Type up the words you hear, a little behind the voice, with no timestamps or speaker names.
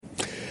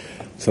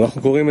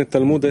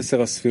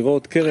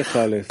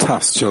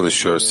Tas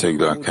çalışıyoruz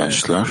sevgili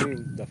arkadaşlar.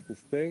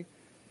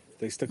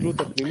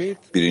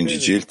 Birinci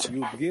cilt.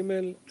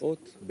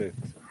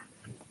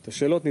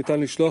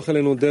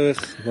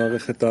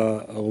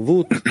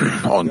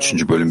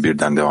 13. bölüm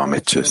birden devam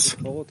edeceğiz.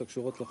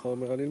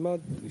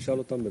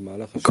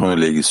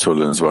 Konuyla ilgili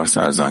sorularınız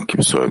varsa her zaman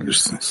gibi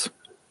sorabilirsiniz.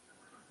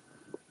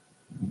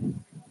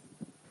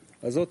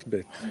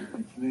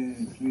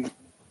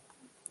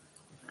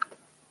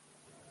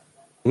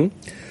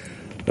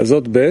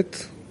 הזאת ב'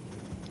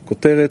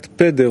 כותרת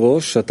פה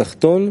דראש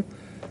התחתון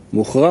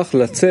מוכרח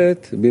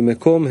לצאת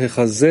במקום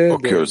החזה.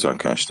 Okuyoruz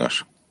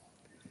arkadaşlar.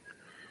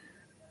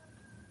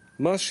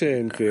 מה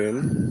שאין כן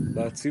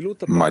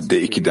באצילות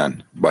Madde 2'den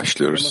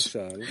başlıyoruz.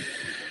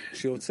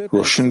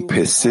 Roş'un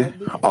pesi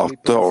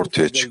altta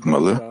ortaya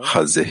çıkmalı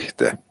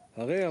hazehde.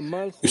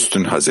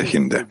 Üstün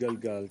hazehinde.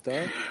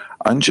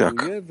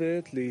 Ancak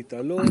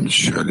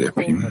şöyle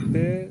yapayım.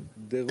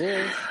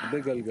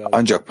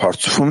 Ancak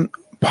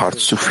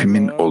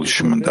parsufimin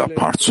oluşumunda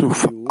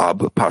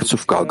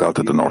parsuf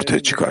Galgalta'dan ortaya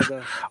çıkar.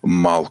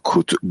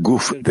 Malkut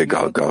guf de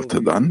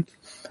Galgalta'dan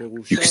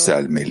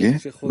yükselmeli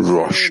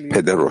Roş,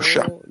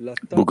 pederoşa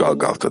bu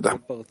Galgalta'da.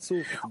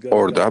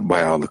 Orada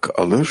bayağılık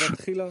alır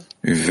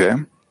ve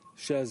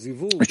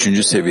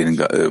 3. seviyenin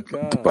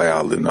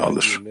bayağılığını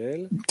alır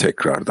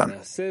tekrardan.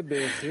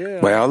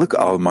 Bayağılık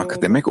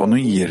almak demek onun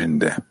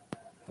yerinde.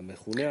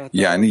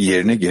 Yani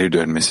yerine geri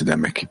dönmesi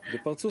demek.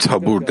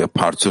 Tabur'da,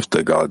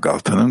 Parsuf'ta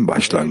Galgalta'nın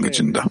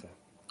başlangıcında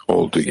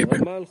olduğu gibi.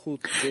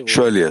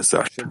 Şöyle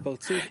yazar.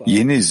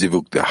 Yeni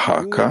zivuk'ta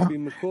haka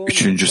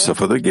 3.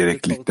 safhada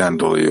gereklilikten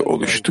dolayı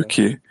oluştu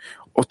ki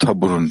o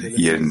taburun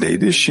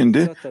yerindeydi.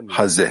 Şimdi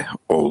hazeh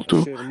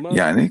oldu.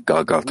 Yani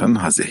Galgalta'nın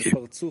hazehi.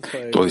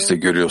 Dolayısıyla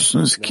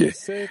görüyorsunuz ki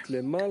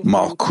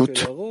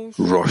Malkut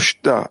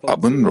Roş'ta,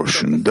 Ab'ın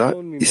Roş'unda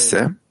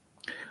ise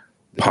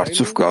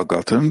Parsuf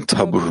Galgalta'nın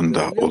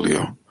taburunda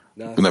oluyor.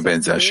 Buna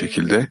benzer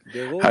şekilde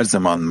her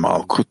zaman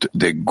Malkut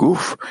de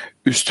Guf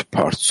üst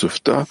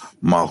Parsuf'ta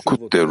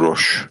Malkut de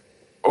Roş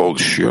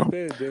oluşuyor.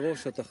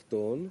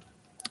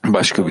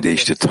 Başka bir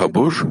deyişle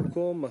tabur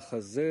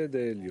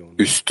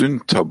üstün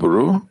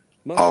taburu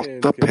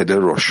altta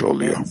pederoş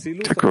oluyor.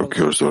 Tekrar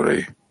okuyoruz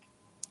orayı.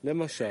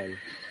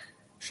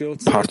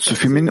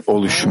 Parsufimin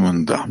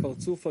oluşumunda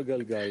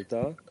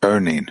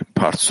örneğin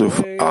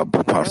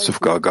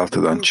Parsuf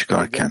Galgalta'dan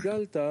çıkarken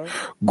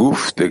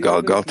Guf de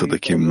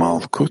Galgalta'daki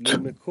Malkut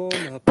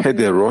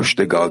Pederoş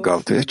de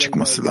Galgalta'ya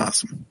çıkması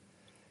lazım.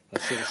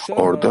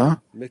 Orada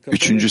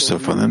 3.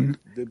 safhanın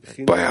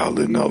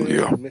bayağılığını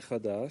alıyor.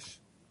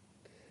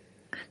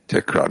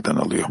 Tekrardan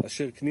alıyor.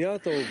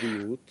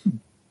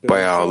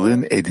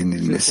 Bayağılığın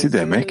edinilmesi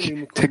demek,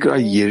 tekrar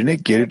yerine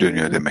geri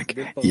dönüyor demek.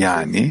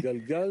 Yani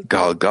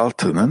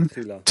Galgalta'nın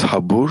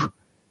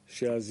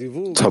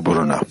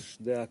taburuna,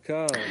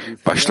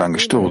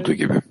 başlangıçta olduğu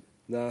gibi.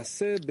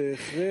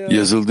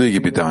 Yazıldığı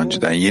gibi daha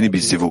önceden yeni bir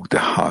zivuk de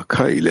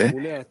haka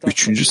ile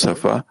 3.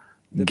 safa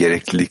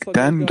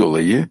gereklilikten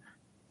dolayı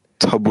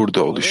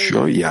taburda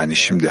oluşuyor. Yani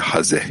şimdi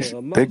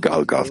hazeh'te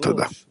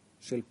Galgalta'da.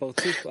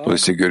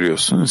 Dolayısıyla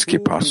görüyorsunuz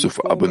ki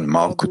Parsuf Ab'ın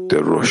Malkut de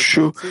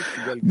Roş'u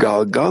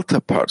Galgalta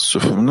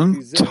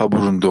Parsufu'nun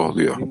taburunda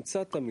oluyor.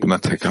 Buna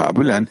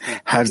tekabülen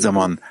her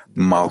zaman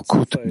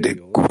Malkut de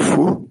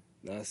Guf'u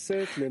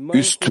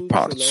üst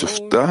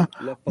Parsuf'ta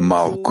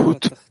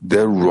Malkut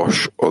de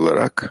Roş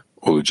olarak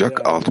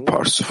olacak alt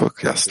Parsuf'a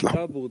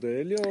kıyasla.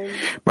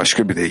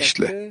 Başka bir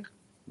deyişle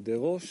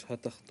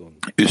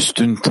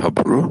üstün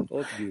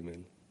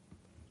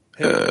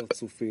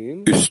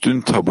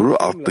taburu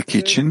alttaki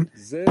için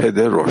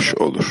pederoş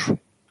olur.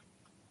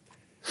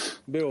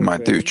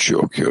 Madde 3'ü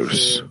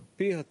okuyoruz.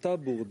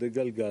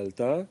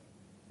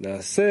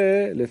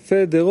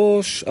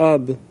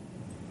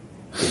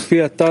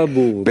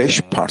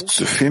 5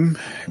 partsufim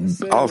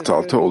alt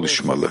alta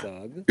oluşmalı.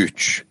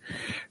 3.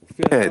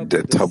 P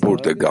de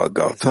tabur de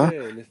Galgalta,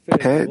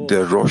 P de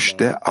roş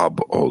de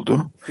ab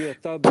oldu.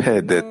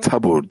 P de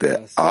tabur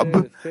de ab,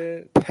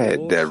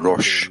 P de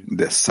roş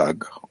de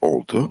sag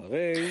oldu.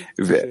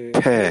 Ve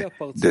P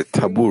de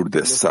tabur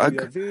de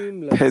sag,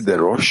 P de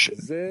roş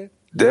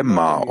de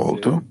ma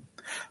oldu.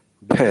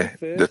 P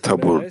de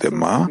tabur de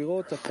ma,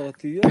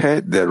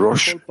 P de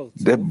roş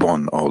de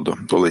bon oldu.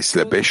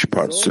 Dolayısıyla 5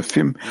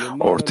 partsufim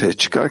ortaya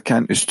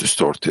çıkarken üst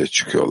üste ortaya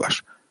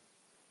çıkıyorlar.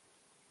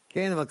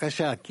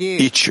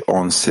 İç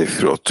 10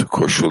 Sefirot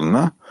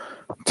koşuluna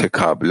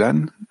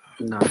tekabülen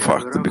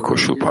farklı bir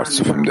koşul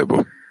partsufimde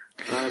bu.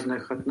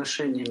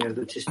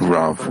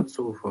 Rav,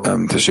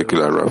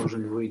 teşekkürler Rav.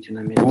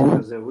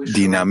 Bu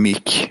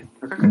dinamik,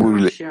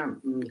 bu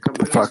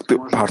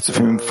farklı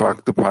parsufimin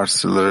farklı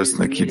parçalar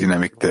arasındaki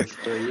dinamikte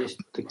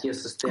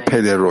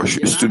pederoş,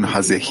 üstün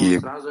hazehi,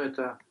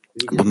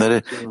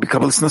 bunları bir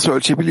kabalist nasıl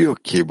ölçebiliyor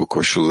ki bu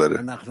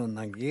koşulları?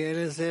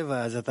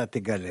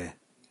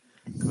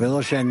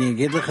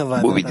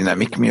 Bu bir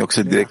dinamik mi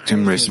yoksa direkt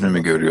tüm resmi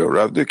mi görüyor?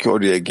 Rav diyor ki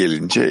oraya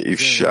gelince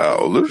ifşa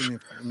olur.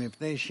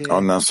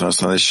 Ondan sonra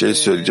sana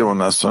söyleyeceğim.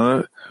 Ondan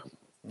sonra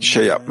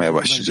yapmaya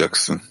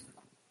başlayacaksın.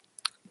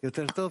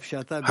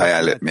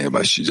 Hayal etmeye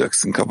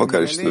başlayacaksın. Kafa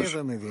karıştır.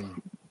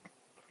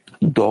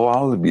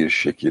 Doğal bir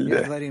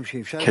şekilde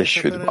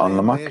keşfedip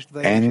anlamak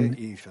en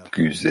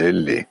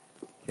güzeli.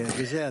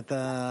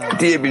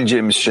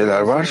 Diyebileceğimiz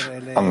şeyler var,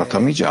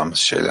 anlatamayacağımız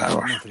şeyler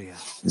var.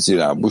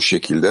 Zira bu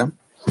şekilde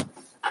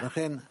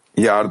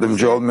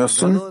yardımcı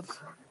olmuyorsun,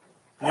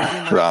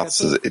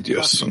 rahatsız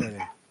ediyorsun.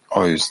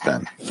 O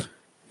yüzden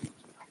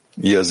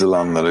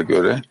yazılanlara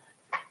göre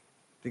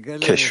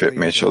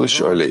keşfetmeye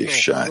çalış, öyle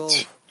ifşa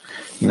et.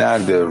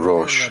 Nerede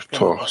Roş,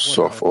 Toh,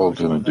 Sof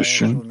olduğunu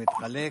düşün.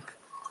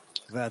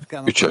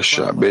 3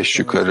 aşağı 5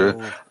 yukarı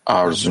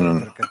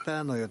arzunun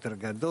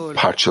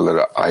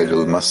parçalara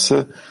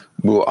ayrılması,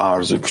 bu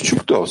arzu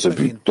küçük de olsa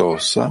büyük de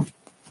olsa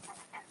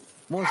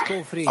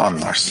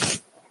anlarsın.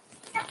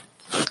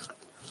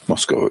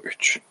 Moskova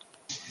 3.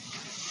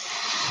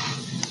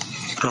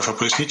 Рафа,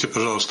 поясните,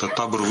 пожалуйста,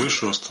 табор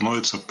высшего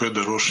становится П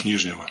дорож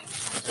нижнего.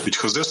 Ведь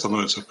ХЗ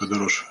становится П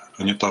дорож,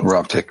 а не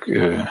табор.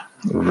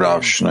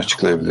 Rav, şunu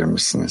açıklayabilir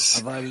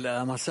misiniz?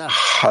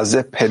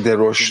 Haze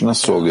pederoş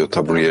nasıl oluyor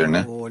tabur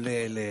yerine?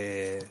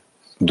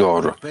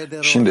 Doğru.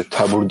 Şimdi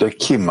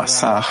taburdaki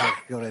masah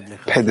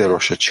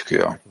pederoşa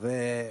çıkıyor.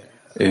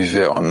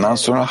 Ve ondan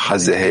sonra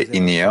hazehe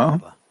iniyor.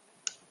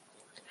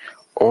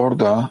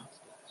 Orada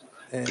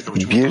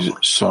bir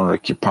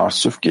sonraki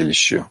parsuf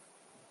gelişiyor.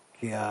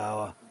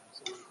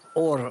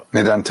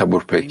 Neden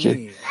tabur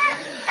peki?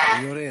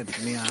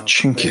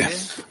 Çünkü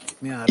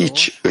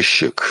iç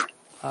ışık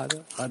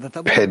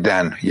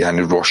P'den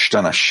yani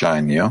Roş'tan aşağı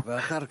iniyor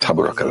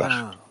tabura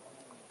kadar.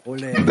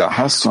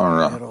 Daha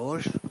sonra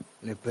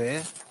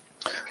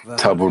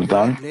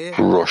taburdan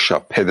Roş'a,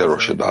 P'de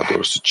Roş'a daha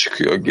doğrusu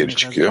çıkıyor, geri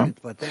çıkıyor.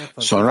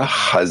 Sonra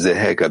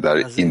Hazehe kadar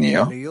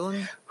iniyor.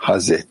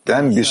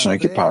 Hazeh'ten bir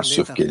sonraki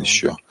parsuf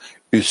gelişiyor.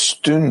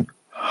 Üstün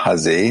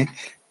Haze'yi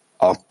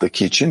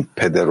alttaki için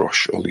P'de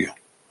Roş oluyor.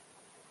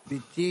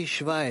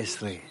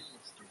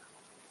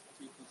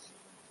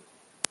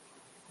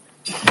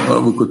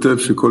 הוא כותב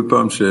שכל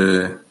פעם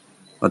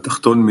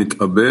שהתחתון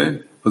מתעבה,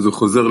 אז הוא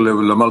חוזר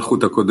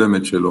למלכות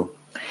הקודמת שלו.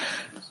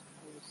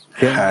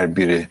 Her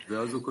biri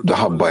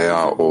daha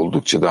bayağı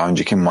oldukça daha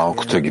önceki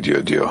Malkut'a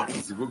gidiyor diyor.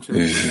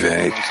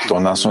 Ve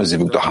ondan sonra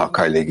Zivug da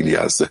Haka ile ilgili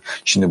yazdı.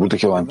 Şimdi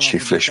buradaki olan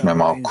çiftleşme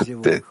Malkut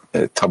de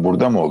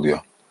taburda mı oluyor?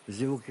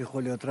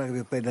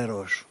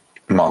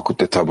 Malkut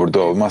de taburda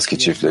olmaz ki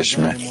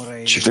çiftleşme.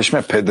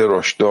 Çiftleşme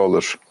Pederoş'ta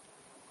olur.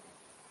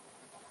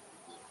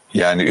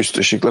 Yani üst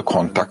ışıkla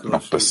kontak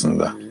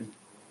noktasında.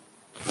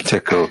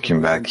 Tekrar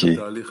okuyayım, belki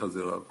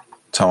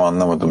tam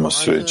anlamadım o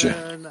süreci.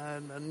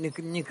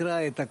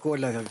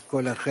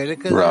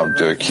 Rav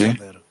diyor ki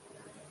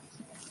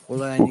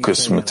bu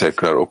kısmı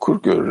tekrar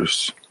okur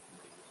görürüz.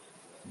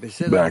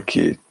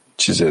 Belki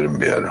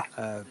çizerim bir ara.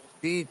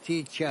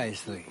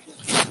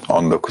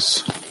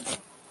 19.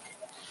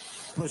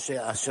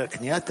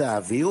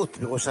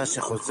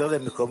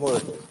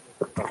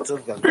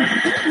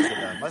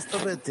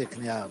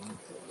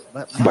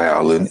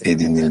 Bayağılığın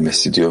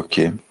edinilmesi diyor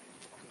ki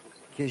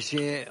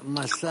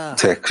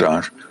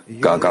tekrar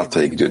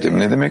Galgalta'ya gidiyor.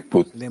 Ne demek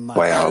bu?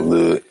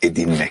 Bayağılığı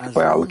edinmek,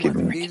 bayağılık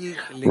edinmek.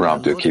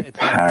 Rav diyor ki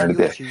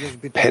perde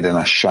P'den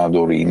aşağı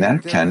doğru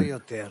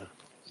inerken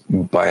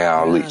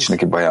bayağılığı,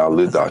 içindeki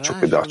bayağılığı daha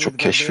çok ve daha çok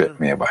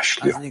keşfetmeye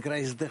başlıyor.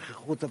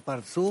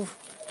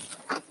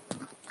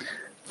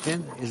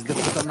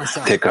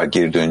 Tekrar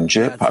geri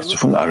dönünce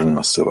parsufun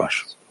arınması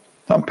var.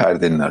 Tam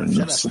perdenin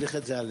arınması.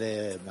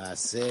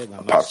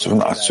 Parsufun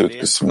asyut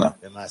kısmına.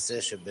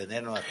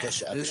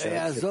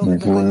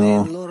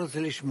 Bunu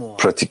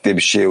pratikte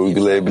bir şeye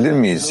uygulayabilir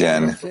miyiz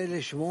yani?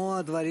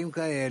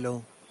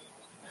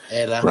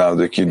 Rav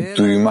diyor ki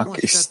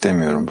duymak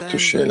istemiyorum bu tür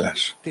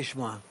şeyler.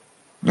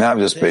 Ne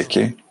yapacağız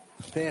peki?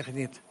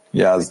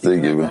 Yazdığı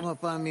gibi.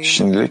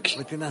 Şimdilik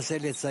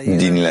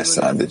dinle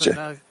sadece.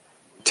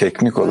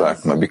 Teknik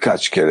olarak mı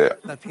birkaç kere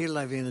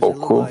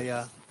oku,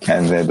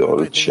 kendine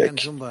doğru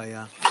çek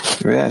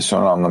ve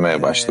sonra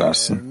anlamaya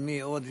başlarsın.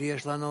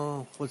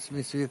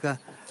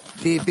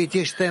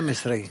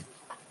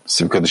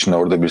 Sivka dışında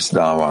orada birisi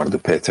daha vardı.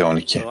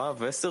 PT12.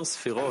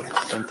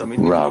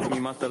 Rav.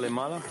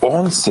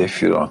 10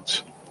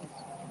 Sefirot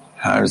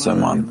her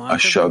zaman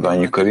aşağıdan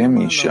yukarıya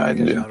mı inşa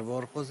ediliyor?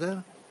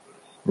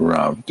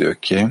 Rav diyor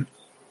ki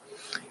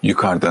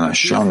yukarıdan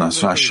aşağı, ondan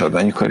sonra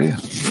aşağıdan yukarıya.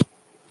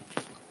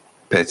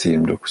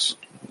 PT29.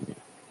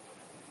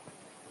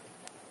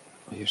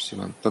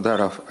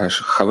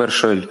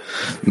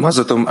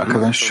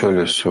 Arkadaş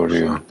şöyle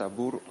soruyor.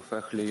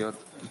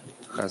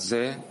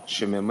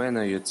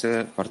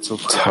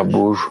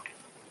 Tabur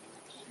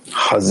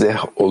hazeh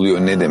oluyor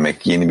ne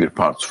demek? Yeni bir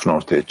parsufun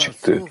ortaya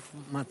çıktı.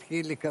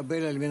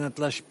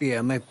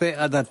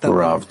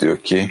 Rav diyor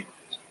ki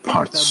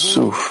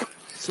parsuf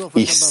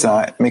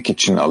ihsa etmek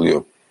için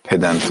alıyor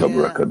P'den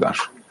tabura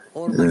kadar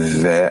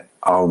ve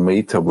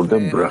almayı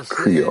taburda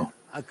bırakıyor.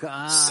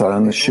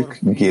 Saran ışık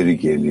geri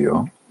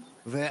geliyor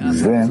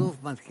ve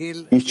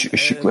iç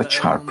ışıkla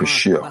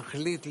çarpışıyor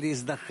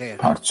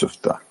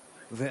parsufta.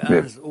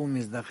 ve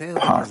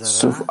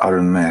Parsuf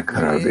arınmaya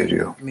karar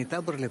veriyor.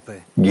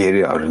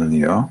 Geri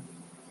arınıyor.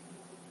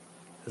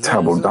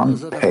 Taburdan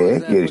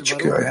P'ye geri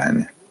çıkıyor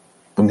yani.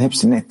 Bunun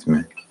hepsi net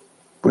mi?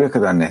 Buraya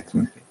kadar net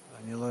mi?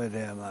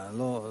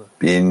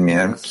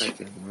 Bilmiyorum ki.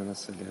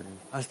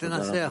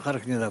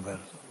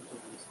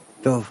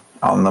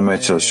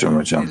 Anlamaya çalışıyorum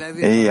hocam.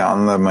 İyi,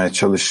 anlamaya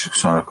çalış,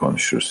 sonra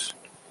konuşuruz.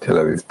 Tel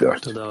Aviv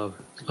 4.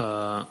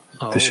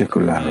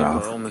 Teşekkürler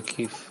Rav.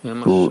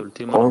 Bu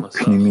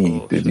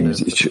Or-Pnimi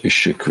dediğimiz iç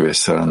ışık ve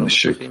saran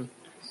ışık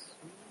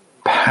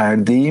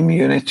perdeyi mi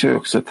yönetiyor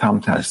yoksa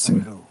tam tersi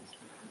mi?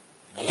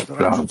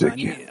 Rav diyor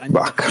ki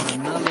bak,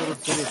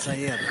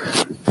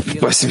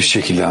 basit bir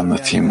şekilde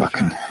anlatayım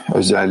bakın.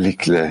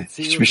 Özellikle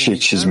hiçbir şey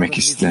çizmek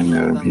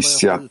istemiyorum.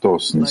 Hissiyatta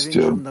olsun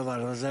istiyorum.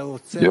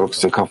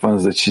 Yoksa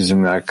kafanızda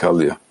çizimler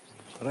kalıyor.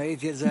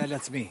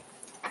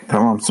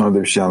 Tamam, sonra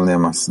da bir şey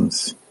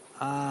anlayamazsınız.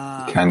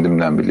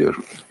 Kendimden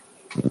biliyorum.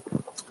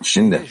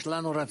 Şimdi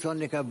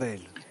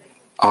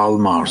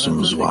alma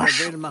arzumuz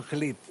var.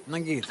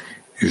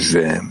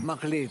 Ve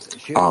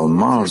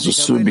alma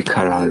arzusu bir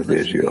karar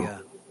veriyor.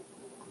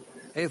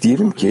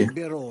 Diyelim ki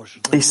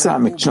İsa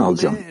etmek için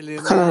alacağım.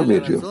 Karar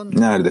veriyor.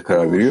 Nerede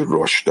karar veriyor?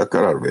 Roş'ta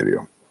karar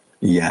veriyor.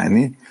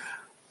 Yani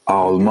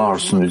alma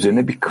arzusunun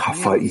üzerine bir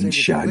kafa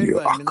inşa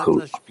ediyor.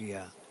 Akıl.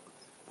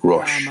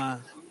 Roş.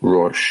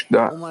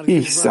 Roş'ta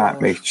İsa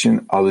etmek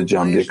için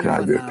alacağım diye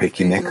karar veriyor.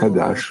 Peki ne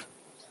kadar?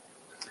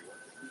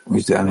 O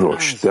yüzden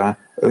Roş'ta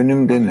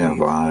önümde ne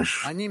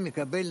var?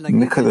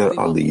 Ne kadar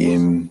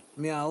alayım?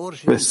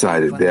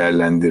 Vesaire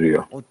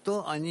değerlendiriyor.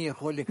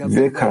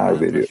 Ve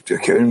karar veriyor.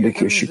 Diyor ki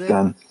önümdeki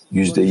ışıktan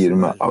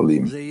 %20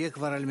 alayım.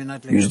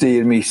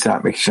 %20 ihsa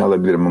etmek için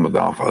alabilirim ama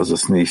daha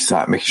fazlasını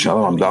ihsa etmek için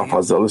alamam. Daha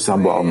fazla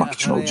alırsam bu almak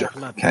için olacak.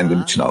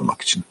 Kendim için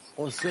almak için.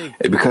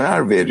 Bir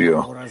karar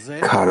veriyor.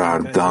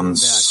 Karardan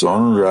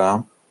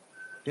sonra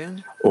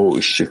o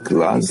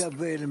ışıklar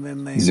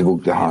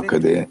Zivug'da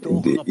Hakade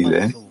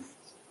ile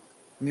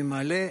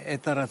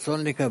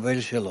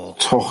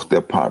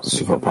Tohde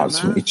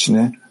Parsuf'un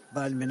içine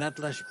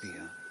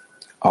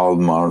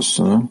alma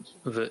arzusunu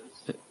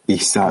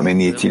ihsa ve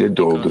niyetiyle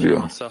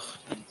dolduruyor.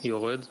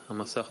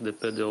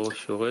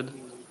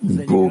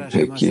 Bu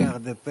peki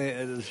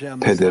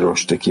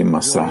Pederoş'taki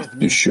masah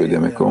düşüyor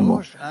demek o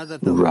mu?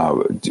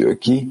 Rav diyor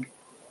ki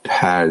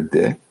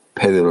perde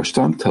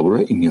Pederoş'tan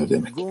tabura iniyor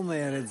demek.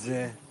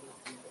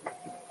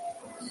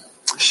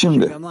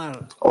 Şimdi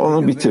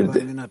onu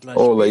bitirdi.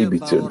 O olayı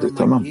bitirdi.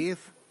 Tamam.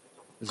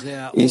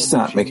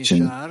 İhsa etmek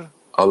için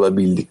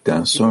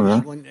alabildikten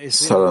sonra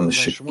saran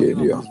ışık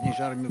geliyor.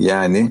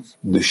 Yani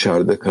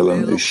dışarıda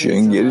kalan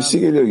ışığın gerisi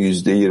geliyor.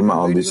 %20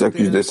 aldıysak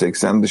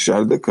 %80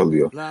 dışarıda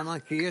kalıyor.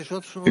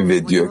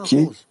 Ve diyor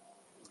ki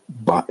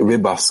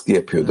ve baskı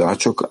yapıyor. Daha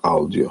çok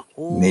al diyor.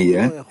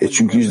 Niye?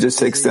 Çünkü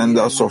 %80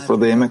 daha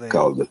sofrada yemek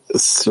kaldı.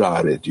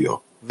 Israr ediyor.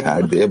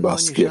 Perdeye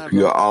baskı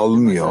yapıyor.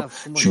 Almıyor.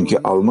 Çünkü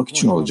almak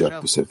için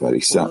olacak bu sefer.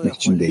 İhsa etmek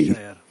için değil.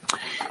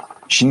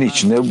 Şimdi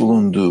içinde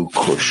bulunduğu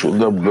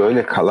koşulda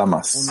böyle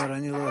kalamaz.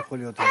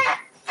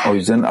 O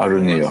yüzden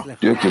arınıyor.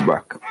 Diyor ki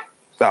bak,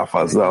 daha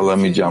fazla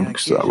alamayacağım,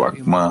 kusura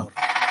bakma.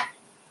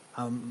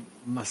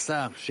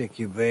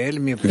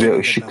 Ve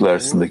ışıklar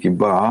arasındaki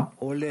bağı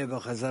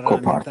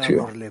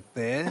kopartıyor.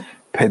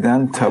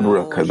 P'den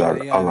tabura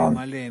kadar alan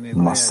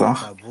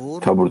masah,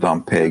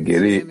 taburdan P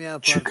geri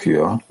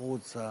çıkıyor.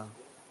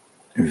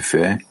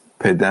 Ve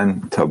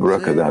P'den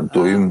tabura kadar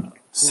doyum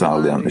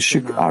sağlayan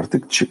ışık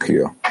artık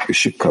çıkıyor.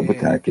 Işık kabı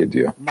terk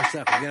ediyor.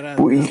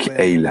 Bu ilk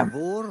eylem.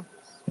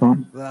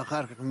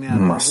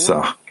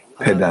 Masah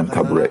P'den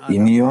tabura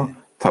iniyor,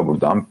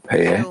 taburdan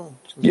P'ye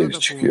geri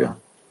çıkıyor.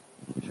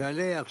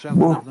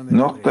 Bu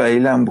nokta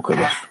eylem bu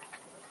kadar.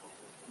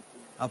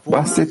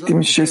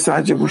 Bahsettiğimiz şey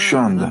sadece bu şu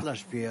anda.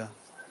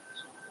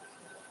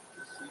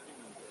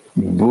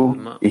 Bu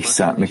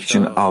ihsa etmek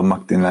için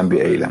almak denilen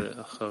bir eylem.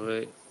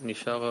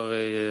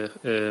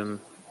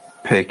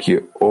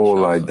 Peki o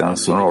olaydan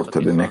sonra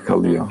ortada ne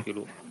kalıyor?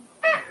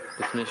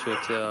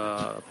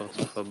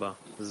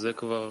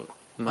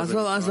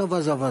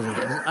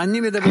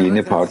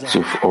 Yeni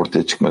parsuf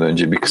ortaya çıkmadan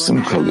önce bir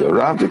kısım kalıyor.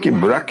 Rav diyor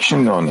ki bırak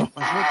şimdi onu.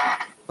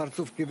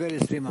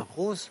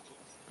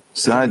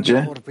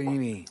 Sadece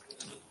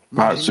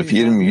parsuf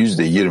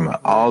 %20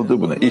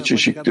 aldı bunu. İç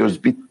ışık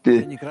diyoruz,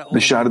 bitti.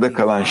 Dışarıda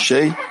kalan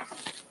şey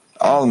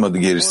almadı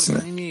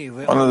gerisini.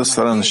 Ona da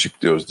saran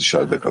ışık diyoruz,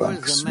 dışarıda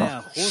kalan kısmı.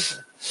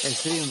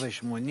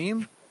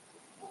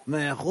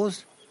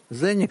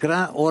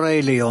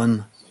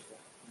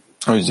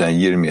 O yüzden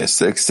 20'ye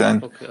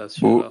 80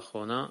 bu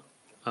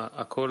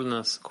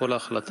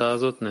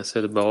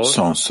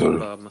son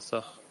soru.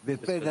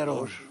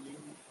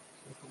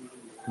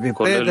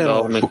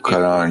 Bu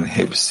kararın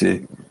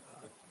hepsi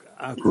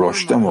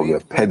Roş'ta mı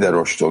oluyor?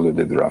 Pederoş'ta oluyor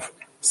dedi Rav.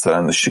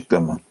 Saran ışıkla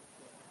mı?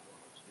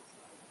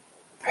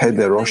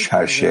 Pederoş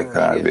her şeye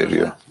karar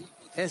veriyor.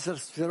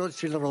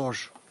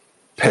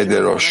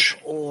 Pederoş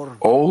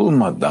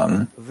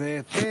olmadan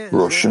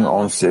Roş'un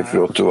 10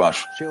 sefirotu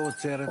var.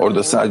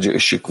 Orada sadece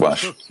ışık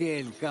var.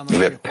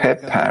 Ve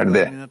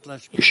perde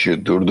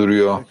ışığı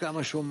durduruyor.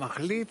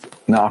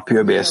 Ne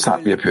yapıyor? Bir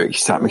hesap yapıyor.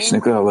 İhsatmak için ne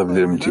kadar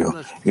alabilirim diyor.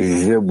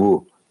 Ve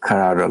bu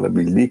karar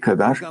alabildiği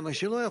kadar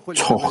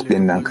toh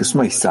denilen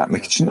kısmı ihsa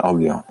etmek için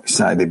alıyor.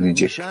 İhsa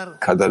edebilecek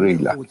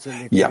kadarıyla.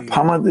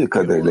 Yapamadığı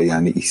kadarıyla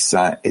yani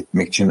ihsa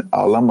etmek için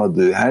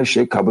alamadığı her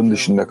şey kabın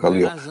dışında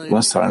kalıyor.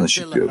 Buna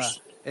sarnıçlık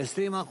diyoruz.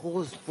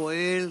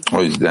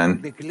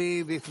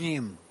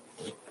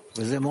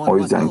 O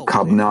yüzden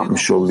kab ne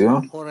yapmış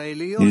oluyor?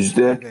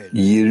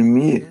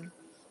 %20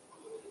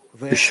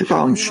 ışık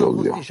almış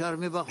oluyor.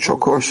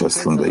 Çok hoş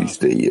aslında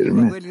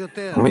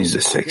 %20. Ama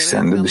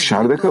 %80 de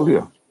dışarıda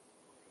kalıyor.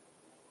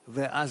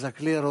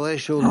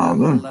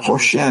 Anladın mı?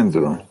 Hoş yani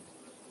durum.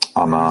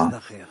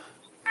 Ama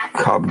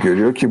kab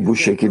görüyor ki bu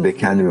şekilde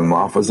kendimi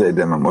muhafaza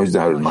edemem. O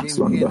yüzden ayrılmak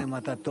zorunda.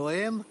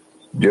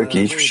 Diyor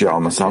ki hiçbir şey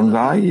almasam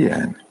daha iyi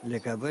yani.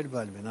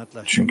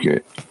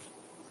 Çünkü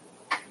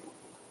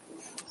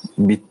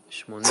bir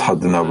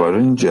tadına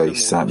varınca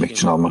ihsa etmek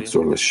için almak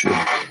zorlaşıyor.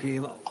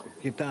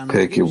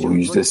 Peki bu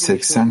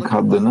 %80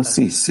 kabda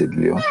nasıl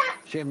hissediliyor?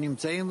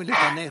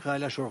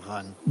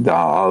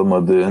 Daha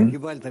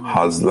almadığın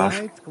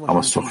hazlar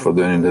ama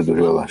sofrada önünde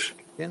duruyorlar.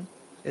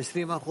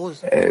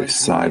 Ev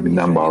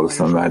sahibinden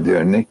bağlısına verdiği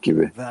örnek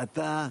gibi.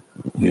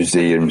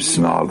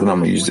 %20'sini aldın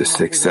ama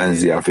 %80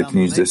 ziyafetin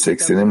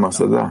 %80'i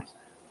masada.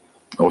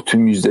 O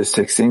tüm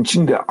 %80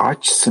 için de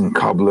açsın,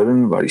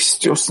 kabların var.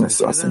 İstiyorsun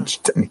esasen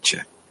cidden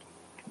içe.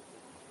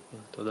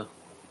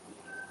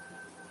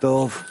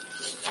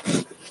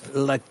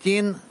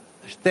 Latin 12.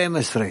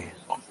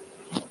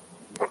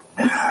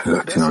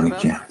 Latin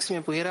 12. Si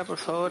me pudiera, por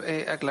favor,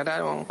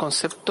 aclarar un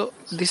concepto.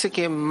 Dice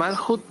que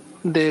Malhut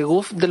de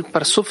Guf del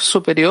Parsuf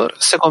superior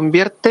se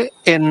convierte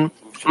en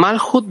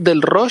Malhut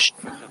del Rosh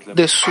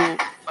de su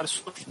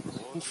Parsuf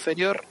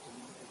inferior.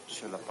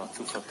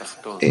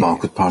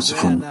 Malkut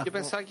Parsuf'un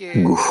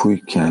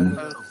Guf'uyken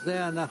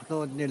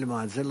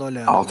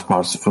alt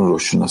Parsuf'un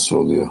Roş'u nasıl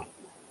oluyor?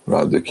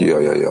 Radyo'daki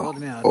yo.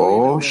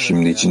 O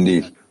şimdi için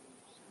değil.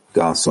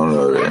 Daha sonra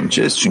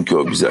öğreneceğiz. Çünkü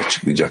o bize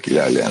açıklayacak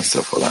ilerleyen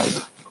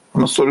safhalarda.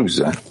 Ama soru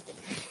güzel.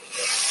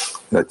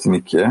 Latin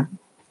 2.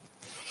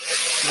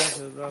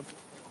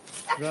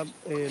 Rab,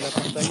 la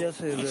pantalla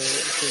se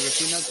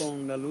defina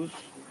con la luz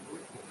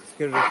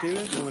que recibe,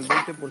 con el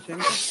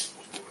 20%.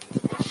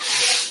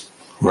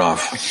 Rav,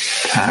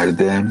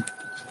 perde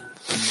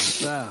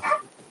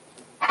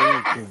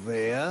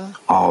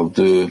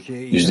aldığı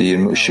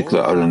 %20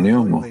 ışıkla aranıyor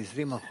mu?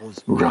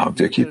 Rav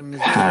diyor ki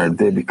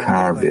perde bir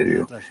karar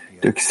veriyor.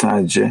 Diyor ki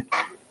sadece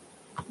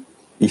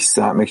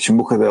ihsa etmek için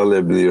bu kadar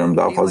alabiliyorum.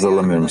 Daha fazla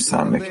alamıyorum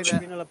ihsa etmek için.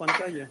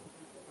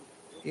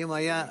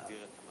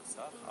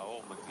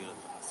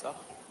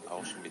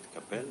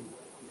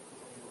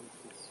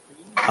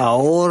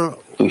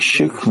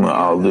 Işık mı?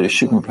 Aldığı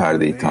ışık mı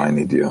perdeyi tayin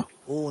ediyor?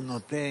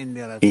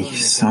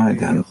 İhsa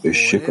eden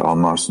ışık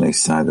alma arzusuna,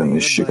 ihsa eden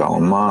ışık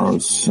alma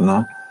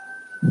arzusuna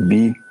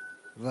bir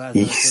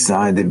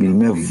ihsa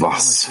edebilme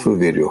vasfı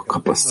veriyor,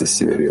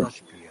 kapasitesi veriyor.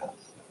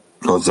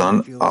 O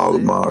zaman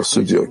alma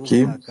arzusu diyor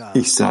ki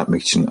ihsa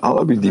etmek için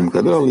alabildiğim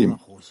kadar alayım.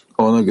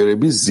 Ona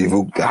göre bir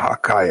zivug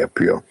dahaka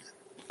yapıyor.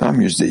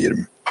 Tam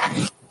 %20.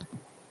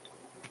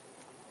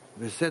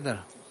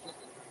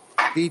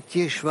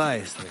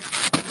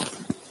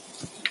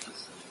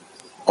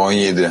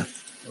 17.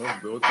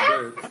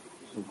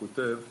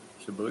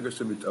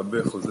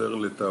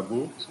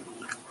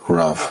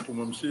 Rav,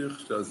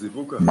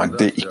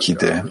 madde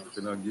 2'de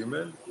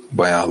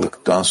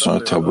bayağılıktan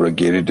sonra tabura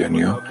geri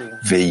dönüyor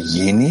ve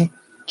yeni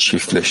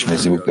çiftleşme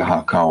zivukla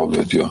haka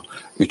oluyor diyor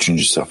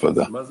 3.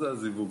 safhada.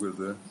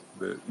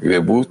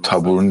 Ve bu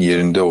taburun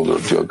yerinde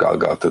olur diyor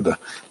Galgalta'da.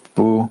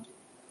 Bu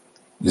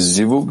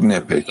zivuk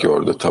ne peki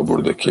orada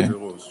taburdaki?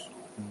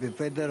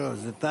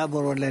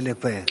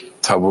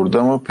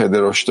 Taburda mı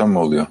pederoşta mı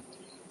oluyor?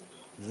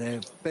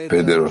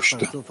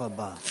 Pederoşta.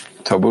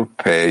 Tabur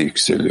P'ye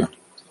yükseliyor.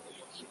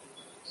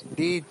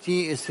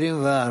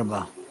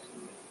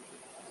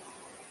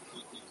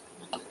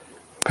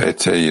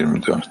 PT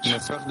 24.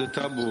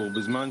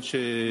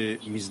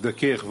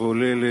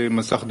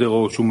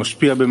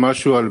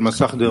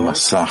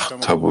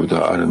 Masah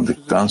taburda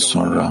arındıktan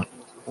sonra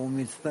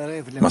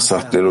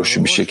masah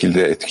deroşu bir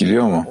şekilde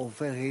etkiliyor mu?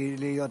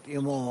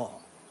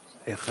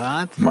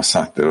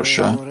 Masah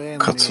deroşa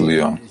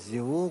katılıyor.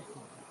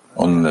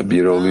 Onunla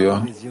bir oluyor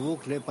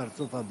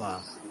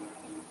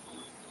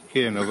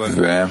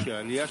ve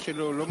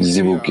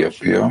zivuk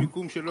yapıyor,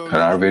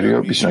 karar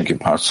veriyor, bir sonraki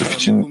parsuf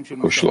için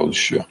koşul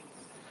oluşuyor.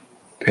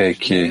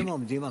 Peki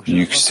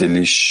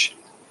yükseliş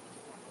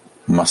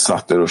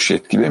masah deroşu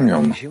etkilemiyor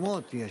mu?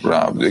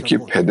 Rav diyor ki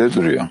pede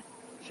duruyor.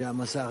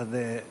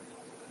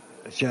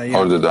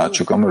 Orada daha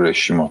çok ama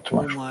reşimot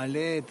var.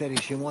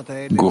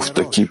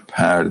 Guf'taki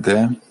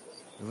perde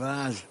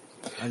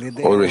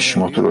o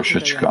reşimotu roşa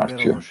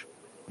çıkartıyor.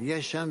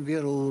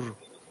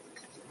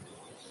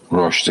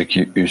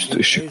 Roş'taki üst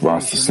ışık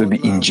vasıtasıyla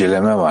bir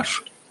inceleme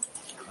var.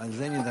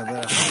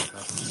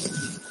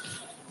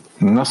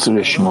 Nasıl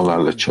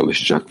reşimolarla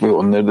çalışacak ve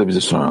onları da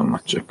bize sonra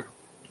anlatacak.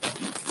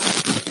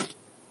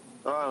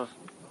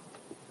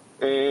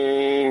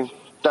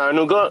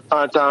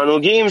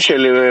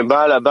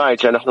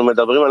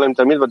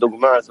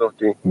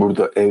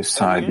 Burada ev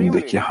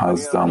sahibindeki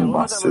hazdan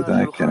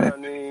bahsederken hep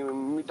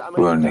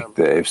bu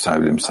örnekte ev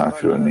sahibi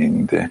misafir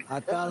örneğinde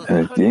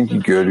diyelim ki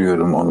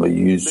görüyorum onunla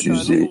yüz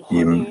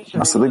yüzeyim.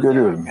 Masada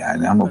görüyorum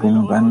yani ama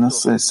bunu ben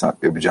nasıl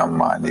hesap yapacağım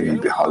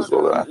manevi bir haz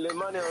olarak?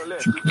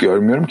 Çünkü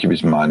görmüyorum ki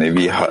biz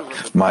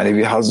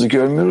manevi hazzı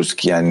görmüyoruz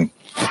ki yani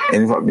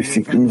en ufak bir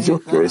fikrimiz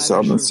yok ki o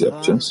hesabı nasıl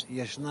yapacağız?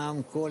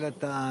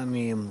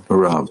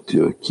 Rav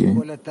diyor ki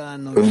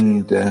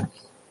önünde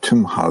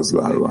tüm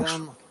hazlar var.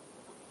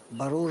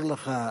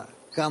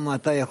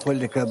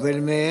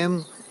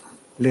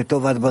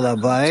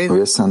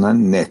 Ve sana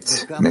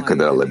net ne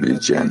kadar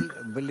alabileceğin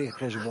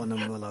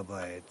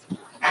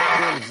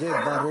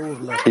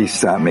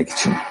istemek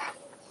için.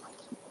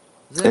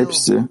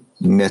 Hepsi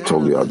net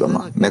oluyor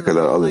adama. Ne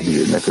kadar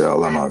alabilir, ne kadar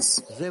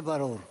alamaz.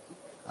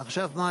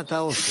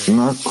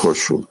 Buna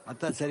koşul.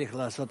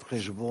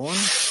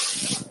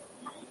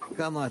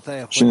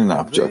 Şimdi ne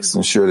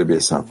yapacaksın? Şöyle bir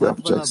hesap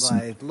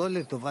yapacaksın.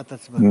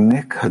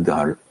 Ne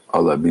kadar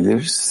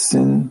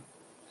alabilirsin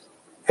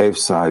ev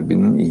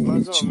sahibinin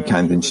iyiliği için,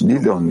 kendin için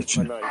değil de onun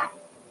için.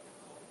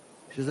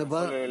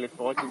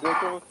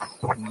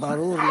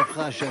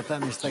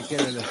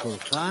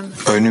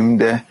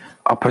 Önümde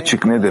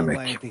apaçık ne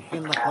demek?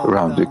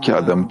 Ram'daki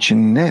adam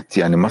için net,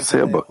 yani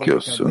masaya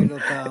bakıyorsun.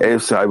 Ev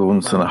sahibi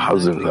bunu sana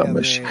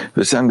hazırlamış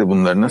ve sen de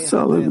bunları nasıl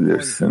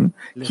alabilirsin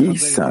ki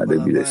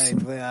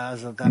hissedebilesin?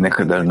 Ne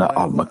kadarını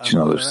almak için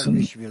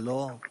alırsın?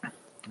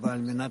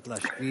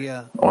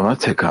 Ona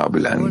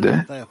tekabülen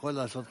de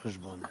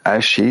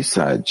her şeyi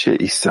sadece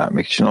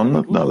istemek için onun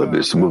adına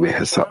alabilirsin. Bu bir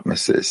hesap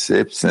meselesi.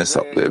 Hepsini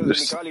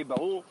hesaplayabilirsin.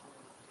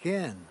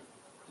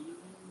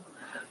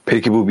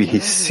 Peki bu bir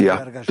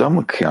hissiyatta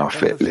mı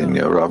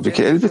kıyafetleniyor? Rabbi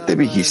elbette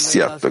bir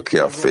hissiyatta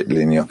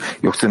kıyafetleniyor.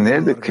 Yoksa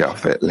nerede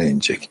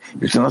kıyafetlenecek?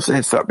 Yoksa nasıl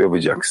hesap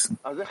yapacaksın?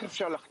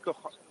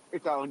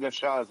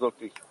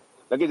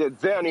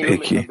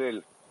 Peki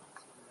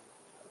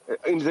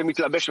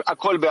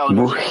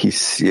bu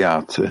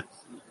hissiyatı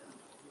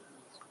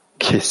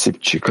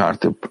kesip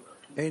çıkartıp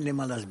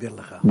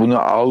bunu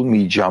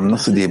almayacağım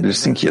nasıl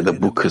diyebilirsin ki, ya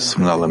da bu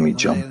kısmını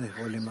alamayacağım?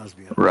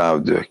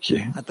 Rav diyor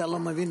ki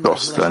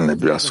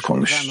dostlarına biraz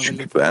konuş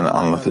çünkü ben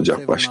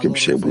anlatacak başka bir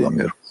şey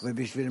bulamıyorum.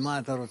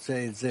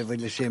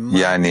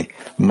 Yani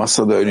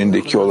masada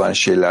önündeki olan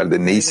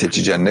şeylerde neyi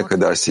seçeceksin, ne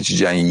kadar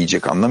seçeceğin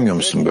yiyecek, anlamıyor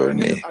musun bu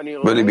örneği?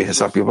 Böyle bir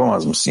hesap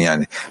yapamaz mısın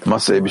yani?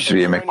 Masaya bir sürü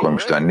yemek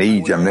koymuşlar. Ne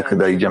yiyeceğim, ne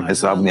kadar yiyeceğim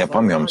hesabını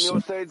yapamıyor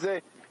musun?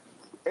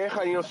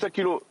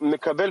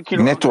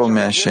 Net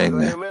olmayan şey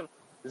ne?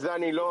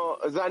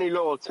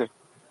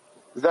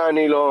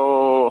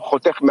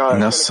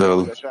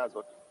 Nasıl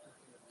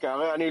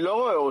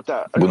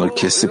bunu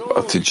kesip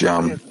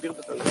atacağım,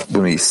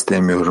 bunu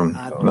istemiyorum,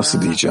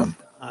 nasıl diyeceğim,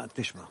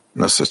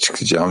 nasıl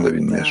çıkacağım da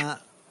bilmiyorum.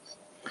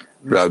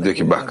 Rav diyor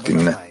ki bak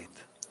dinle,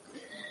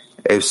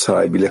 ev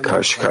sahibiyle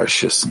karşı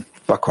karşıyasın,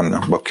 bak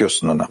ona,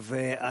 bakıyorsun ona,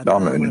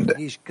 ama önünde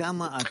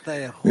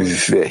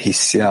ve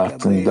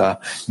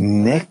hissiyatında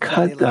ne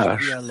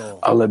kadar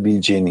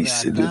alabileceğini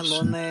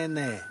hissediyorsun.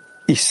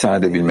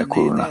 İhsan edebilmek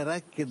uğruna.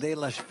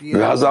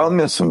 Ve haz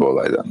almıyorsun bu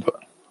olaydan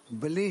dolayı.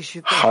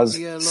 Haz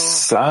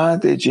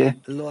sadece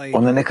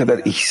ona ne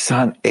kadar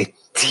ihsan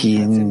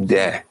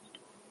ettiğinde.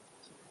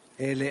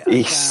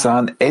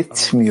 İhsan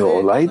etmiyor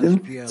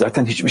olaydın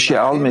zaten hiçbir şey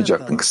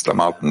almayacaktın,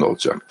 kısıtlama altında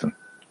olacaktın.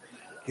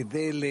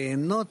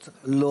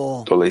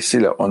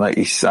 Dolayısıyla ona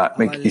ihsan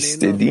etmek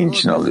istediğin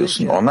için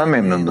alıyorsun, ona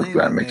memnunluk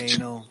vermek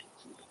için.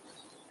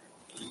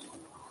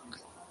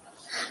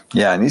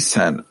 Yani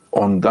sen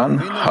ondan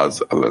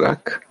haz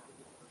alarak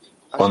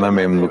ona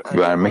memnunluk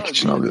vermek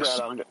için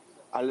alıyorsun.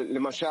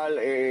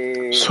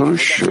 Soru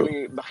şu,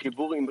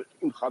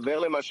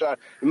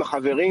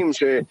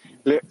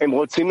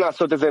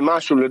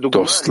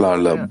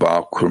 dostlarla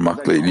bağ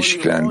kurmakla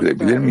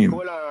ilişkilendirebilir miyim?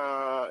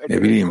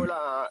 Ne bileyim,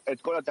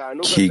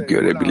 ki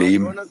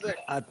görebileyim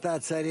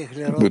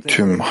bu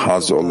tüm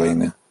haz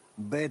olayını.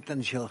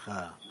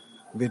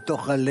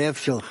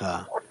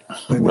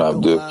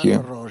 Rab diyor ki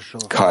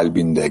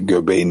kalbinde,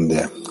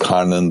 göbeğinde,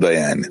 karnında,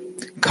 yani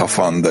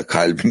kafanda,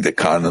 kalbinde,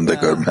 karnında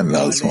görmen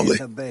lazım olayı.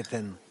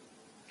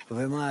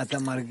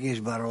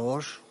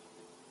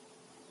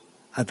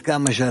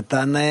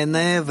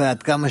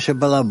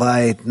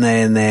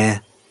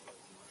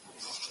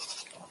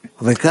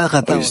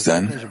 O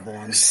yüzden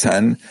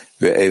sen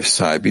ve ev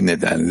sahibi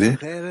nedenli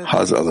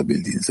haz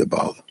alabildiğinize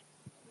bağlı.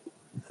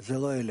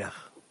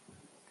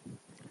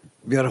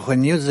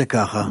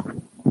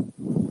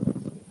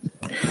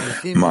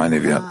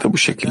 Maneviyatta bu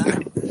şekilde.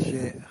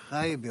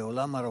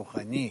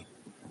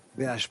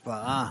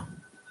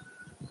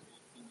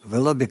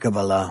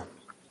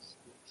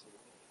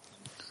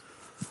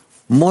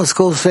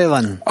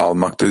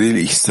 Almakta değil,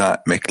 ihsa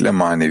etmekle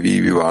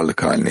manevi bir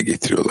varlık haline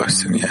getiriyorlar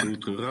seni yani.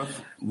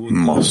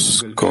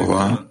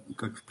 Moskova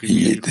как в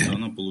примере, 7. что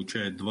она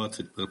получает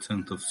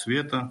 20%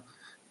 света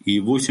и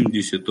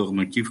 80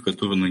 норматив,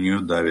 который на нее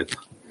давит.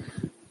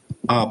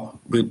 Аб,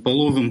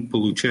 предположим,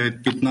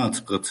 получает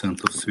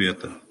 15%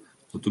 света.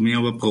 Вот у меня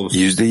вопрос.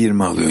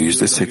 %20 alıyor,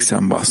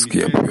 %80 baskı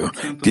yapıyor.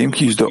 Diyelim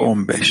ki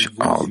 %15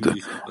 aldı.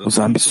 O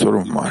zaman bir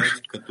sorun var.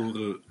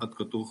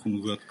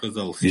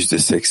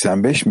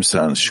 %85 mi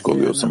sarnışık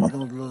oluyor o zaman?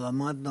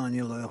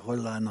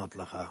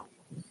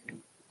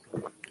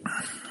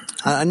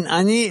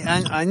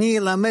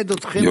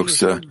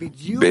 Yoksa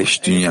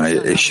 5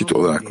 dünyaya eşit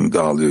olarak mı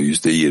dağılıyor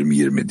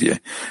 %20-20 diye?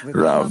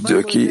 Rav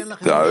diyor ki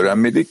daha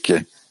öğrenmedik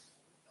ki.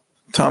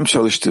 Tam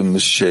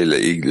çalıştığımız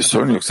şeyle ilgili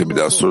sorun yoksa bir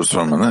daha soru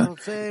sormana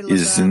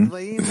izin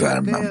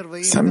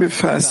vermem. Sen bir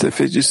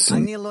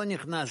felsefecisin.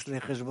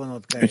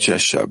 3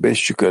 aşağı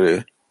 5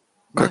 yukarı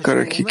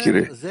kakara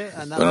kikiri.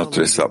 Ben o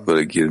tür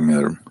hesaplara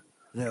girmiyorum.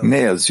 Ne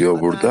yazıyor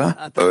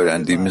burada?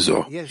 Öğrendiğimiz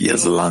o.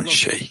 Yazılan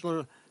şey.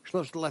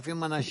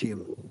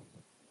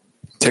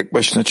 Tek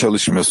başına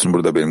çalışmıyorsun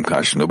burada benim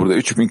karşımda. Burada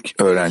 3000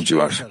 öğrenci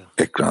var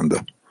ekranda.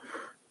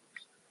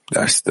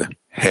 Derste.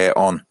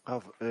 H10.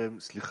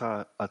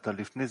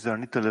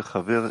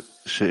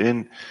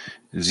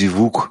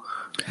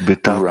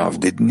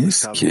 Rav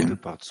dediniz ki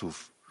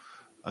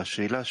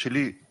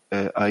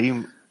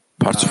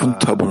Parsuf'un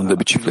taburunda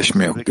bir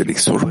çiftleşme yok dedik.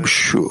 Sorum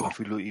şu.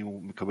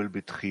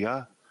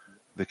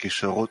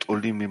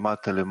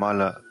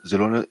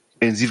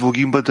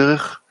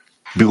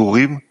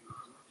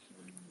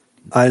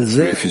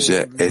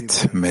 Refüze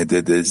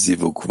etmede de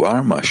zivuk var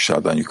mı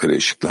aşağıdan yukarı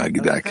ışıklar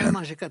giderken?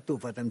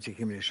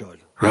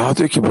 Rahat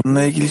diyor ki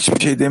bununla ilgili hiçbir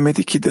şey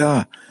demedi ki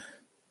daha.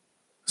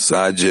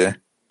 Sadece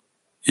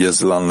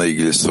yazılanla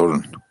ilgili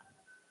sorun.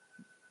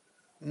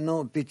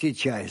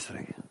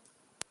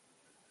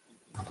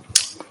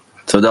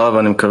 תודה רבה,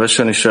 אני מקווה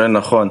שאני שואל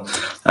נכון.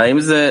 האם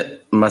זה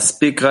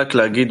מספיק רק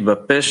להגיד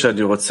בפה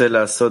שאני רוצה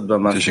לעשות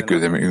במעשה? Teşekkür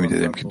ederim, ümit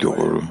ederim ki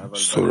doğru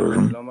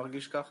sorarım.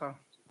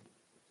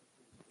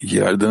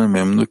 Yardana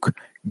memnunluk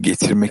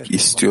getirmek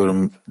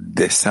istiyorum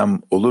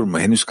desem olur mu?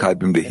 Henüz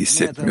kalbimde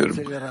hissetmiyorum.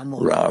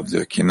 Rav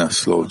diyor ki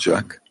nasıl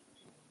olacak?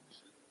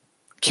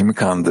 Kimi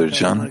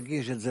kandıracaksın?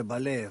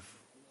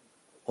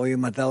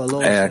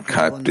 Eğer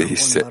kalpte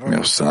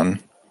hissetmiyorsan,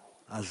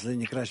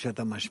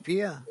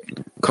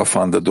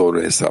 kafanda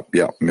doğru hesap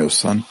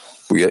yapmıyorsan,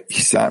 bu ya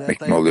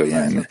hissetmek mi oluyor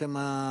yani?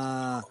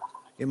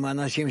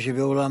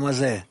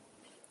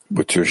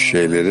 Bu tür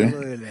şeyleri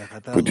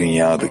bu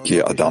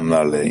dünyadaki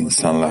adamlarla,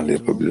 insanlarla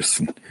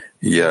yapabilirsin.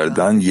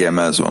 Yerden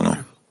yemez onu.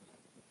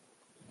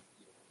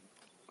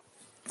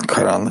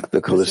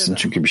 Karanlıkta kalırsın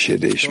çünkü bir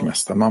şey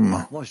değişmez, tamam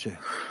mı?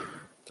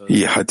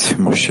 İyi hadi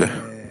Moshe.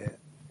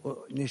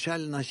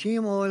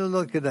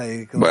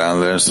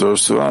 Bayanların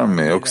sorusu var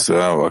mı?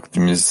 Yoksa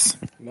vaktimiz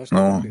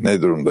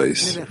ne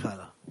durumdayız?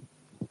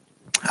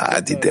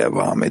 Hadi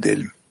devam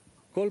edelim.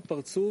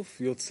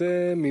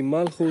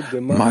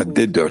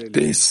 Madde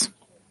 4'teyiz.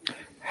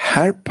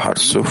 Her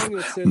parsuf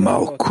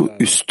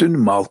üstün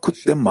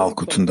malkut de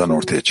malkutundan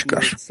ortaya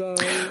çıkar.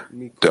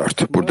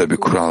 4. Burada bir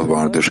kural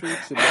vardır.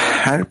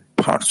 Her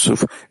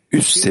parsuf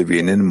üst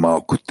seviyenin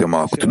malkut de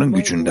malkutunun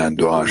gücünden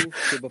doğar.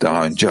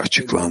 Daha önce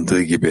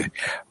açıklandığı gibi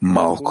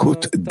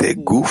malkut de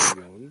guf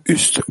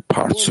üst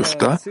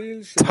parsufta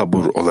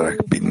tabur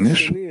olarak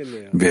bilinir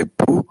ve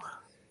bu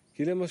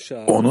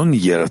onun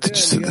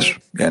yaratıcısıdır.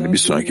 Yani bir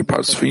sonraki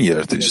parsufun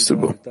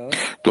yaratıcısı bu.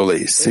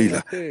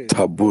 Dolayısıyla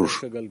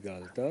tabur,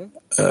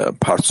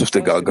 parsufta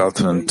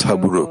Galgalta'nın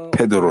taburu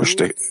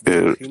Pedoroş'ta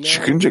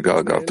çıkınca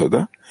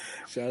Galgalta'da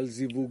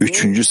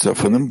 3.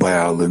 safhanın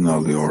bayağılığını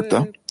alıyor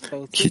orada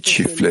ki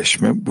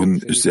çiftleşme bunun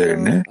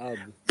üzerine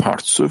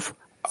parsuf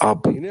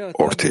ab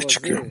ortaya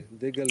çıkıyor.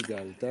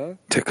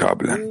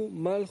 Tekabülen.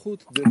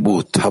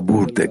 Bu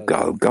tabur de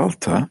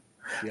Galgalta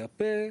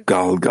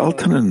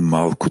Galgalta'nın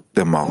malkut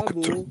de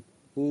malkutu.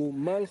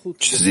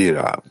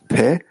 Zira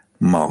P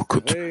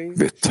malkut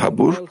ve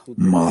tabur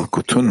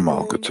malkutun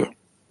malkutu.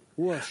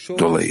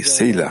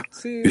 Dolayısıyla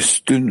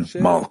üstün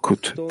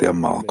malkut de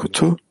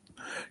malkutu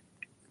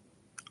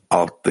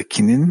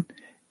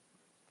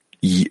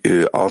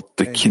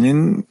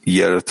alttakinin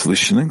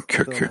yaratılışının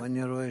kökü.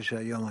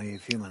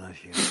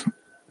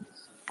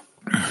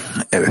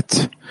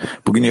 Evet.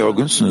 Bugün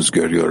yorgunsunuz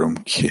görüyorum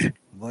ki.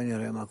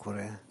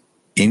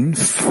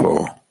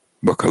 Info.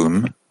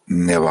 Bakalım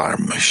ne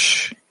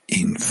varmış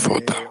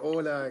infoda.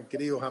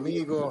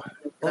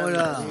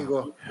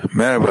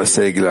 Merhaba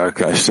sevgili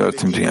arkadaşlar,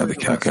 tüm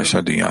dünyadaki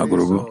arkadaşlar, Dünya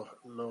Grubu.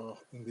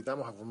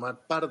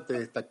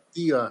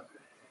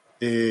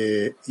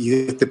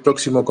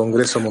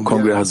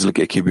 Kongre hazırlık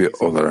ekibi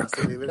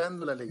olarak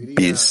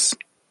biz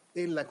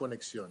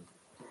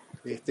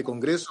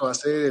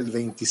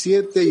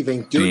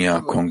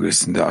Dünya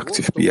Kongresi'nde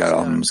aktif bir yer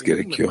almamız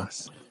gerekiyor.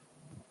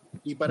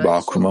 Bağ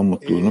kurma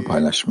mutluluğunu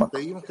paylaşmak.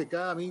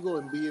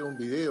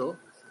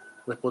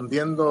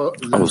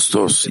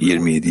 Ağustos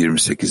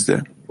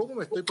 27-28'de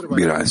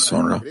bir ay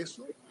sonra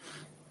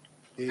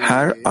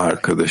her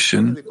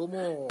arkadaşın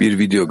bir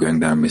video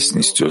göndermesini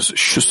istiyoruz.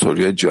 Şu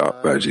soruya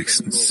cevap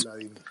vereceksiniz.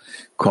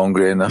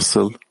 Kongre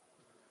nasıl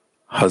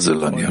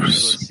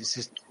hazırlanıyoruz.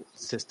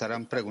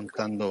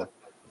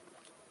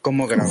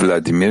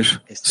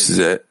 Vladimir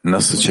size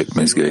nasıl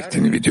çekmeniz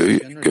gerektiğini videoyu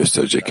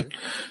gösterecek.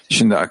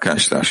 Şimdi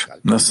arkadaşlar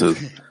nasıl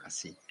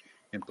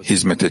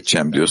hizmet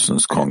edeceğim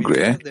diyorsunuz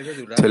kongreye.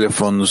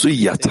 Telefonunuzu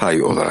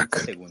yatay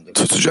olarak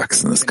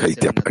tutacaksınız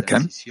kayıt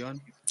yaparken.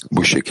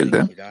 Bu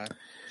şekilde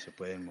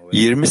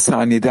 20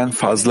 saniyeden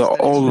fazla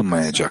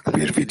olmayacak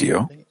bir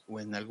video.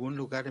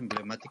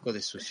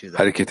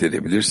 Hareket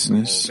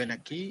edebilirsiniz.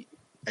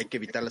 Hay que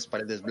evitar las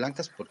paredes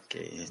blancas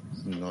porque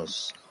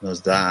nos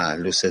da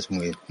luces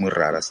muy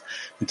raras.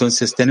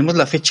 Entonces, tenemos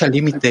la fecha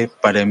límite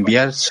para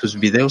enviar sus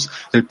videos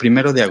el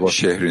 1 de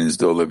agosto.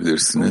 Şehrinizde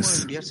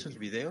olabilirsiniz.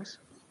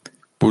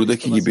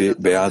 Buradaki gibi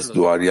beyaz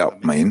duvar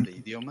yapmayın.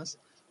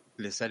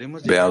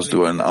 Beyaz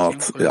duvarın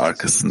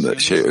arkasında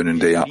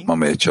önünde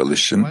yapmamaya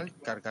çalışın.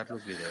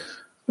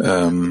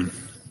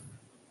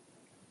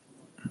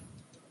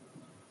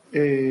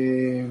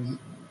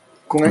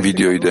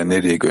 Videoyu da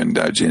nereye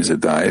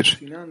göndereceğinize dair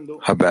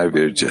haber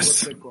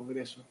vereceğiz.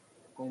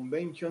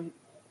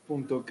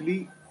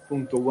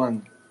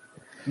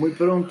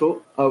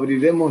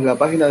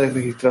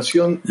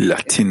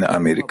 Latin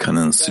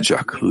Amerika'nın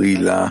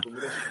sıcaklığıyla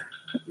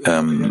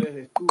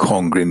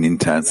kongrenin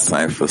internet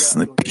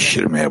sayfasını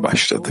pişirmeye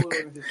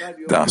başladık.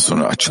 Daha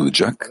sonra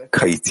açılacak.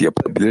 Kayıt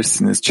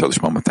yapabilirsiniz.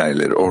 Çalışma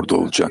materyalleri orada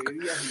olacak.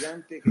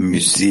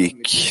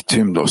 Müzik,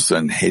 tüm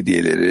dostların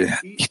hediyeleri,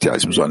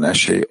 ihtiyacımız olan her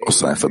şey o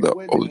sayfada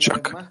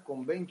olacak.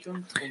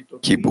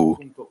 Ki bu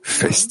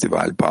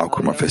festival, Bağ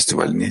Kurma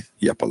Festivali'ni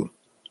yapalım.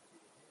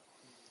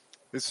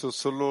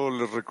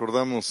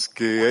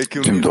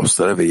 Tüm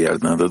dostlara ve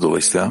yardımına da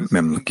dolayısıyla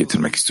memnunluk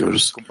getirmek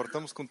istiyoruz.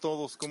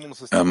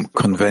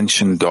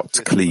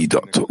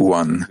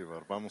 Convention.cli.one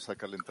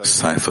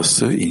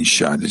sayfası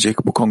inşa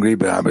edecek. Bu kongreyi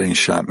beraber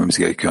inşa etmemiz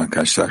gerekiyor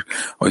arkadaşlar.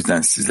 O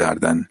yüzden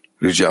sizlerden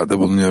ricada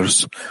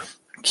bulunuyoruz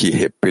ki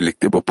hep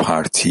birlikte bu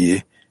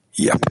partiyi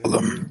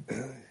yapalım.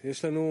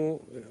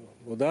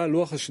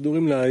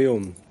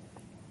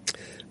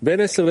 בין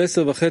 10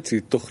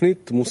 ל-10:30,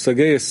 תוכנית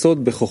מושגי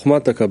יסוד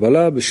בחוכמת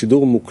הקבלה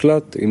בשידור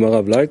מוקלט עם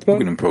הרב לייטמן.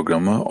 Bugünün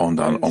programı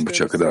 10'dan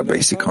 10.30'a kadar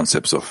Basic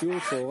Concepts of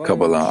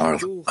Kabbalah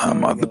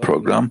adlı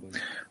program.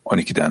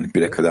 12'den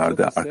 1'e kadar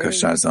da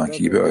arkadaşlar zamanki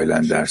gibi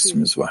öğlen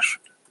dersimiz var.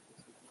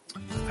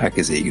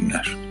 Herkese iyi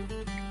günler.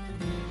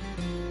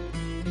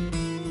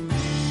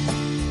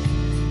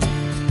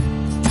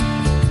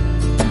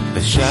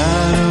 The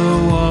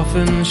shadow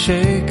often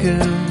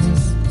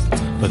shakens,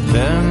 but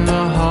then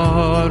the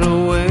heart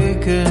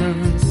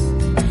awakens.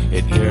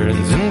 It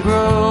yearns and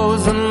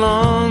grows and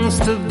longs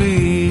to be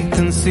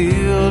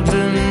concealed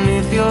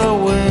beneath your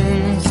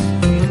wings.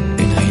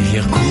 Une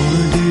rivière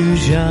coule du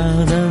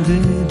jardin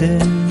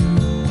d'Éden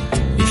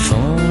et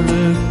fend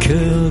le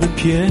cœur de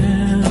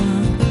pierre.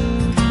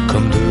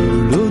 Comme de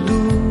l'eau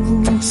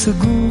douce,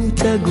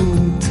 goutte à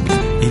goutte,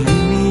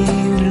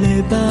 illumine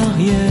les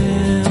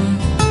barrières.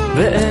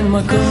 ואין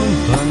מקום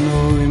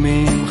פנוי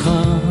ממך,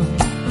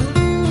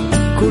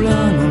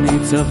 כולנו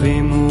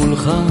ניצבים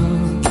מולך.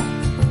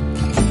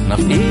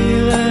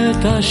 נבעיר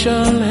את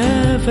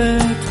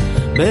השלהבת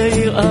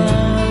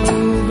ביראה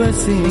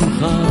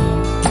ובשמחה,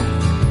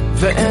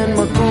 ואין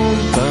מקום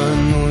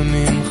פנוי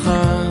ממך,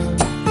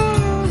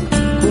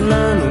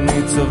 כולנו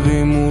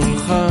ניצבים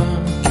מולך.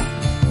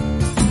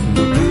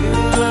 נבעיר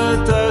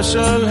את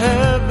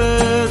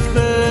השלהבת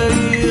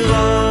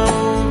ביראה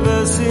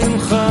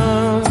ובשמחה.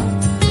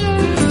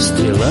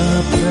 Стрела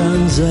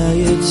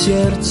пронзает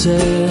сердце,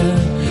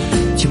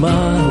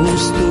 тьма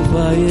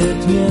уступает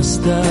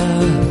место,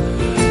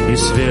 и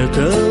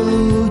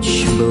светолуч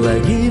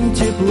благим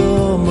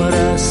теплом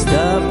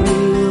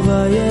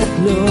растапливает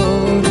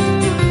лед.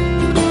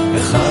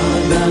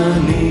 אחד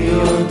אני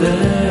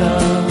יודע,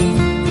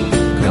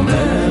 גם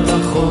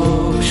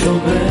מרחוק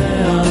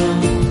שומע,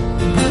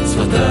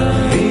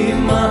 שפתיים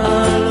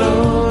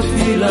מעלות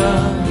תפילה,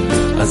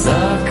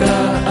 אזעקה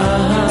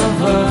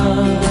אהבה.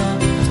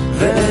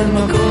 ואין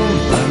מקום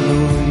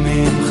פנוי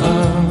ממך,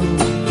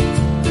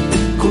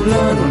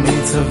 כולנו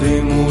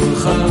ניצבים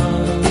מולך.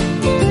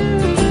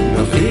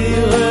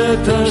 נבעיר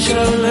את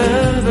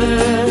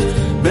השלהבת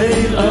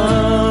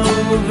ביראה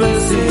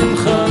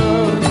ובשמחה,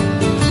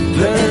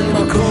 ואין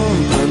מקום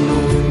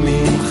פנוי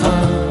ממך,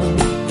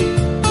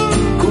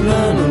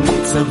 כולנו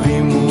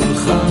ניצבים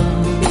מולך.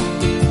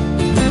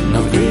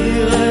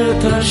 נבעיר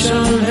את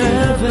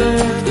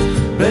השלהבת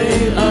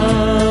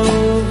ביראה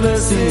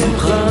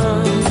ובשמחה,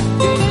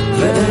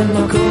 ואין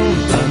מקום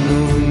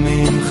פנוי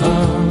ממך,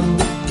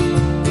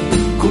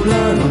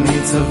 כולנו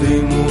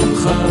ניצבים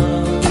מולך.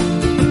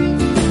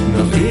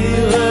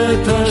 נבעיר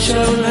את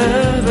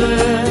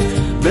השלהבת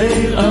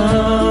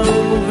ביראה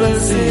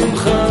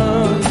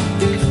ובשמחה,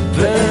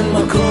 ואין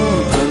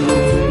מקום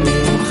פנוי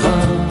ממך,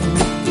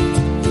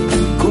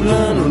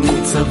 כולנו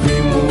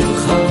ניצבים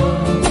מולך.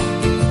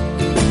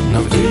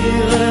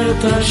 נבעיר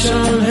את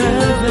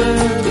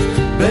השלהבת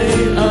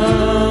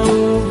ביראה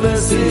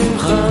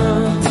ובשמחה,